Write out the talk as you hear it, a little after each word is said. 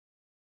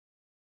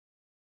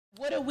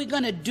What are we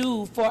going to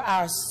do for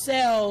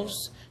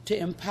ourselves to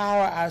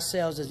empower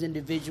ourselves as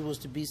individuals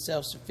to be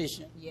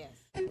self-sufficient? Yes.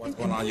 What's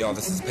going on, y'all?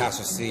 This is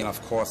Pastor C, and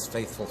of course,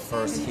 Faithful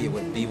First here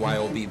with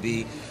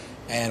BYOBB.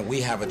 And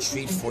we have a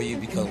treat for you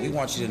because we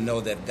want you to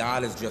know that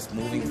God is just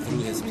moving through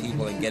his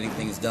people and getting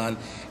things done.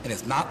 And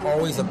it's not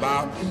always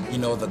about, you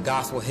know, the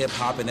gospel,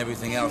 hip-hop, and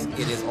everything else.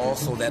 It is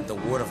also that the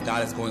Word of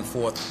God is going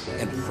forth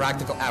in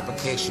practical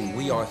application.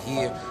 We are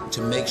here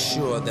to make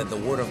sure that the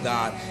Word of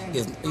God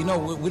is, you know,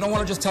 we don't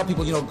want to just tell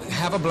people, you know,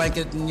 have a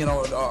blanket, you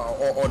know,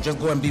 or just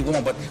go and be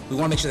warm. But we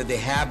want to make sure that they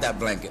have that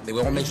blanket. We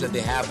want to make sure that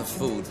they have the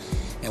food.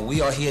 And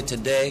we are here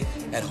today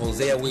at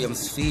Hosea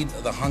Williams Feed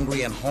the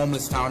Hungry and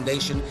Homeless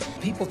Foundation.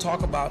 People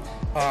talk about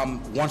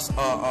once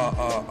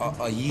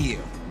a year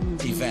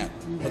event,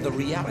 but the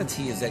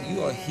reality is that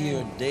you are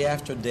here day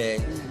after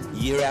day,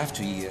 year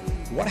after year.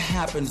 What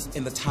happens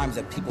in the times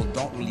that people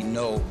don't really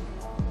know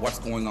what's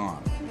going on?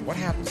 What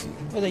happens?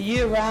 Well, the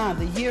year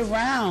round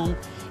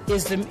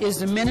is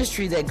the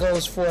ministry that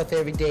goes forth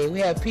every day.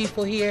 We have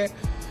people here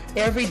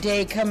every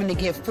day coming to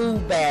get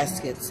food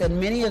baskets, and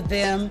many of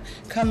them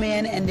come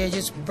in and they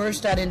just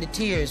burst out into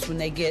tears when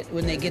they get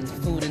the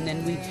food, and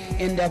then we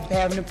end up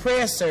having a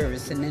prayer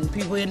service, and then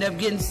people end up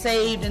getting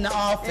saved in the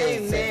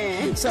office.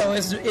 Amen. So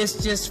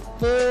it's just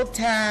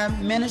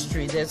full-time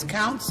ministry. There's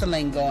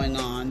counseling going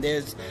on.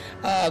 There's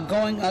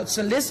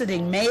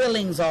soliciting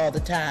mailings all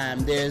the time.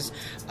 There's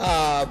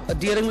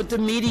dealing with the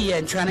media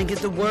and trying to get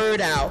the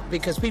word out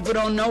because people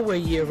don't know we're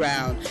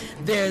year-round.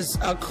 There's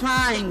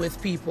crying with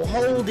people,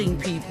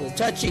 holding people,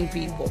 touching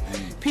people.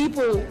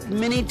 People,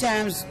 many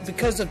times,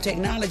 because of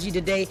technology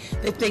today,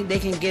 they think they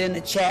can get in the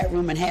chat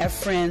room and have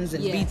friends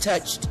and be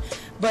touched.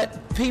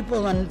 But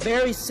people are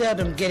very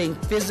seldom getting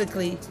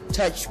physically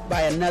touched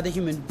by another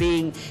human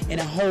being in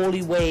a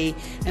holy way.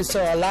 And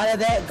so a lot of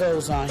that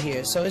goes on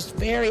here. So it's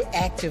very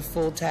active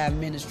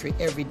full-time ministry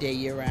every day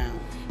year-round.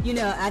 You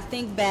know, I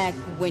think back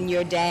when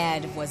your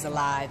dad was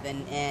alive,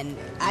 and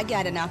I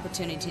got an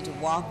opportunity to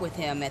walk with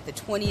him at the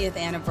 20th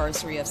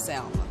anniversary of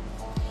Selma.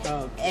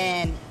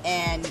 And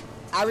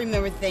I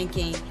remember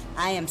thinking,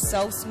 I am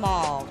so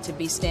small to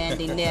be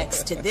standing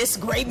next to this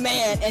great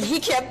man. And he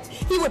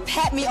would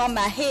pat me on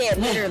my head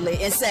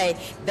literally and say,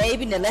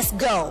 baby, now let's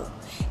go.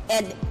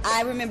 And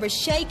I remember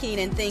shaking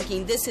and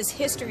thinking, this is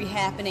history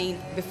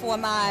happening before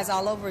my eyes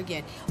all over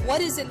again.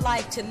 What is it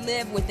like to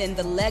live within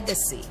the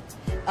legacy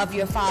of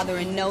your father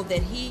and know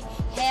that he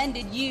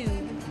handed you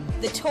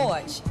the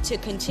torch to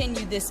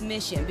continue this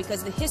mission,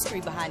 because the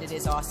history behind it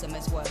is awesome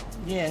as well?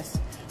 Yes.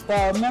 Well,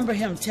 I remember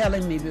him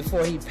telling me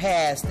before he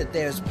passed that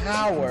there's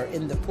power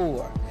in the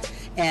poor,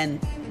 and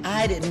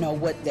I didn't know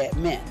what that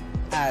meant.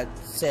 I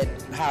said,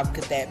 how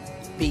could that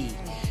be?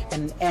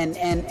 And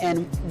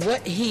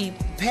what he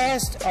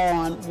passed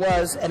on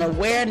was an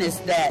awareness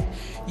that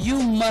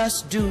you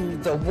must do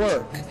the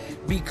work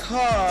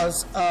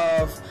because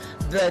of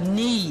the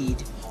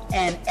need.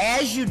 And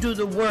as you do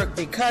the work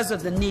because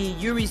of the need,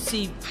 you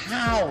receive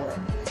power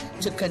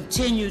to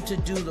continue to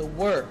do the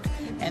work.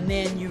 And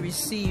then you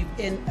receive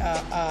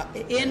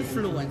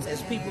influence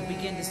as people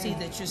begin to see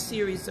that you're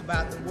serious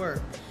about the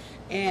work.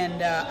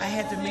 And I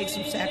had to make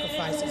some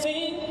sacrifices.